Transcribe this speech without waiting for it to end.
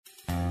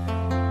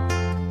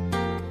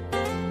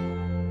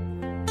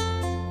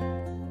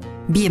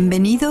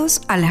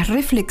Bienvenidos a las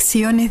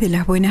Reflexiones de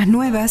las Buenas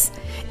Nuevas,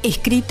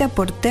 escrita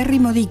por Terry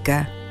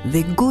Modica,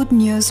 de Good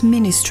News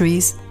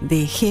Ministries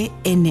de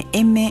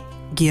gnm-es.org.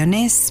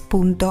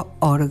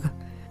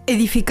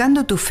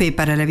 Edificando tu fe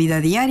para la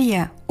vida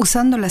diaria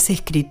usando las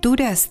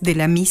escrituras de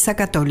la Misa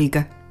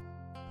Católica.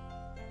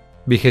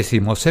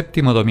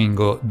 27º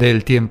domingo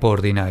del tiempo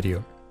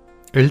ordinario.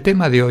 El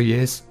tema de hoy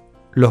es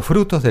los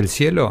frutos del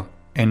cielo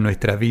en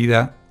nuestra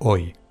vida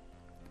hoy.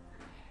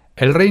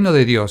 El reino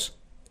de Dios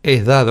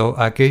es dado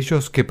a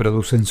aquellos que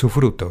producen su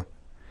fruto.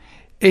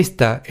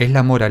 Esta es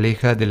la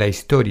moraleja de la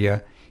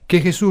historia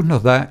que Jesús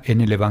nos da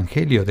en el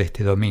Evangelio de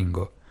este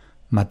domingo,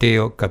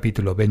 Mateo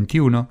capítulo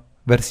 21,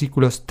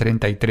 versículos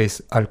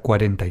 33 al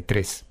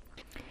 43.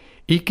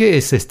 ¿Y qué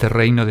es este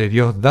reino de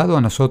Dios dado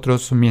a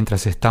nosotros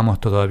mientras estamos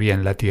todavía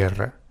en la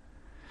tierra?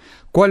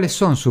 ¿Cuáles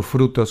son sus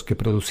frutos que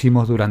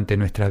producimos durante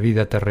nuestra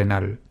vida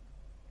terrenal?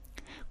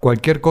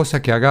 Cualquier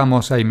cosa que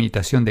hagamos a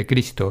imitación de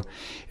Cristo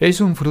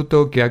es un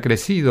fruto que ha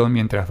crecido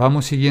mientras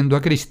vamos siguiendo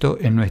a Cristo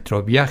en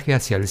nuestro viaje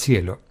hacia el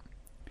cielo.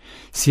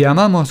 Si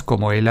amamos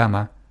como Él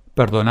ama,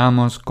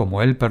 perdonamos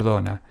como Él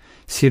perdona,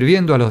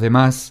 sirviendo a los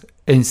demás,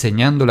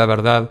 enseñando la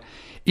verdad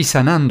y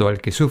sanando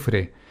al que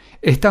sufre,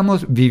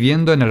 estamos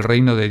viviendo en el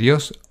reino de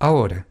Dios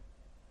ahora.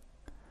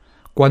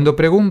 Cuando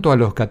pregunto a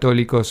los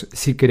católicos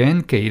si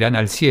creen que irán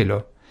al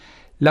cielo,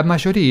 la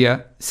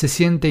mayoría se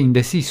siente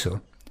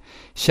indeciso,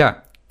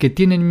 ya que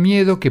tienen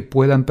miedo que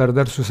puedan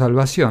perder su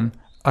salvación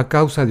a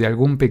causa de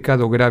algún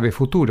pecado grave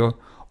futuro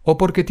o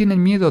porque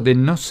tienen miedo de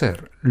no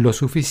ser lo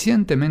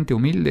suficientemente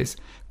humildes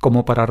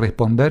como para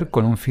responder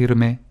con un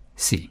firme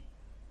sí.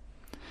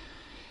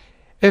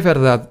 Es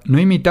verdad, no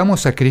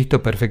imitamos a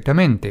Cristo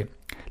perfectamente.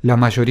 La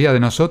mayoría de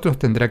nosotros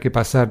tendrá que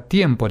pasar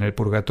tiempo en el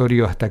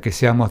purgatorio hasta que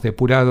seamos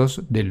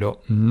depurados de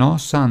lo no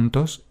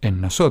santos en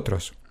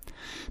nosotros.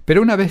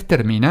 Pero una vez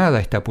terminada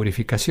esta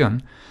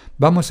purificación,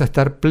 vamos a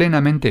estar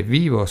plenamente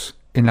vivos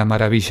en la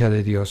maravilla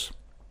de Dios.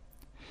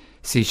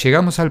 Si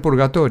llegamos al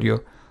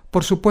purgatorio,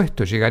 por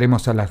supuesto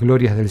llegaremos a las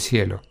glorias del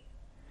cielo.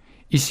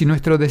 Y si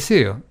nuestro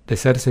deseo de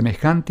ser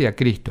semejante a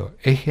Cristo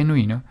es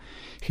genuino,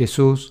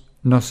 Jesús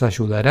nos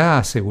ayudará a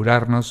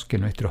asegurarnos que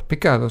nuestros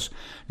pecados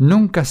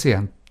nunca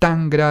sean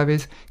tan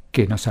graves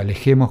que nos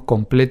alejemos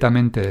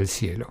completamente del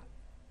cielo.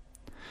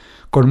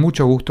 Con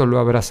mucho gusto lo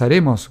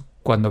abrazaremos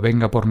cuando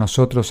venga por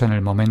nosotros en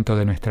el momento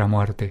de nuestra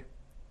muerte.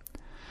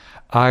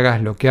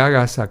 Hagas lo que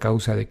hagas a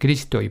causa de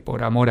Cristo y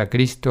por amor a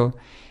Cristo,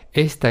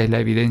 esta es la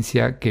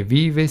evidencia que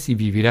vives y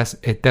vivirás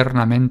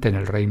eternamente en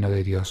el reino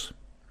de Dios.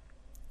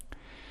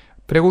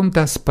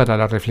 Preguntas para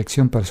la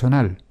reflexión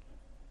personal.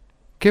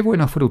 ¿Qué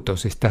buenos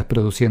frutos estás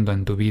produciendo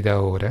en tu vida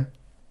ahora?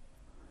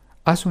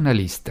 Haz una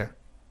lista.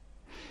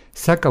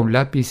 Saca un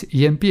lápiz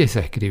y empieza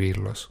a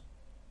escribirlos.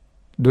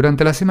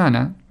 Durante la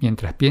semana,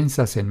 mientras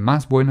piensas en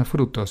más buenos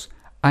frutos,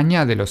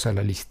 añádelos a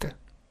la lista.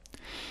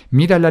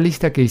 Mira la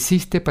lista que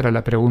hiciste para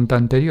la pregunta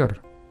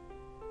anterior.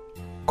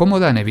 ¿Cómo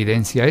dan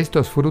evidencia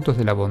estos frutos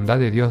de la bondad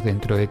de Dios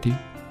dentro de ti?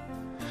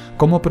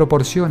 ¿Cómo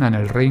proporcionan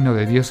el reino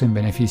de Dios en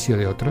beneficio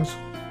de otros?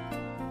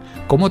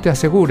 ¿Cómo te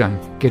aseguran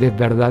que eres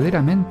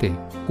verdaderamente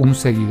un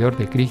seguidor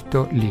de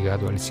Cristo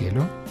ligado al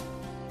cielo?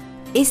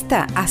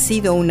 Esta ha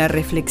sido una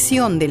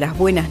reflexión de las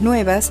Buenas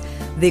Nuevas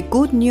de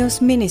Good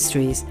News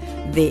Ministries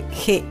de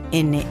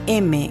gnm-es.org.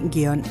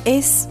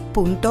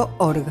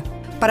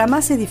 Para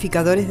más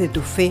edificadores de tu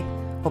fe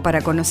o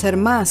para conocer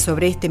más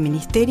sobre este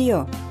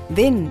ministerio,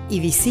 ven y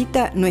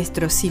visita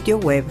nuestro sitio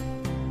web.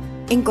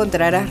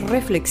 Encontrarás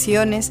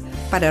reflexiones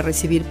para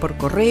recibir por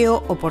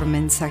correo o por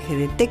mensaje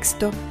de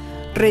texto,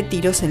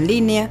 retiros en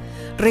línea,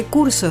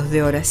 recursos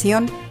de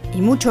oración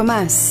y mucho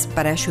más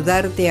para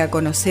ayudarte a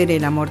conocer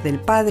el amor del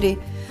Padre,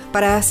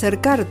 para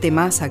acercarte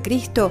más a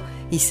Cristo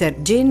y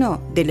ser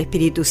lleno del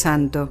Espíritu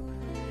Santo.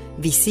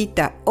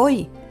 Visita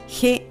hoy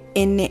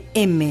gnm-es.org.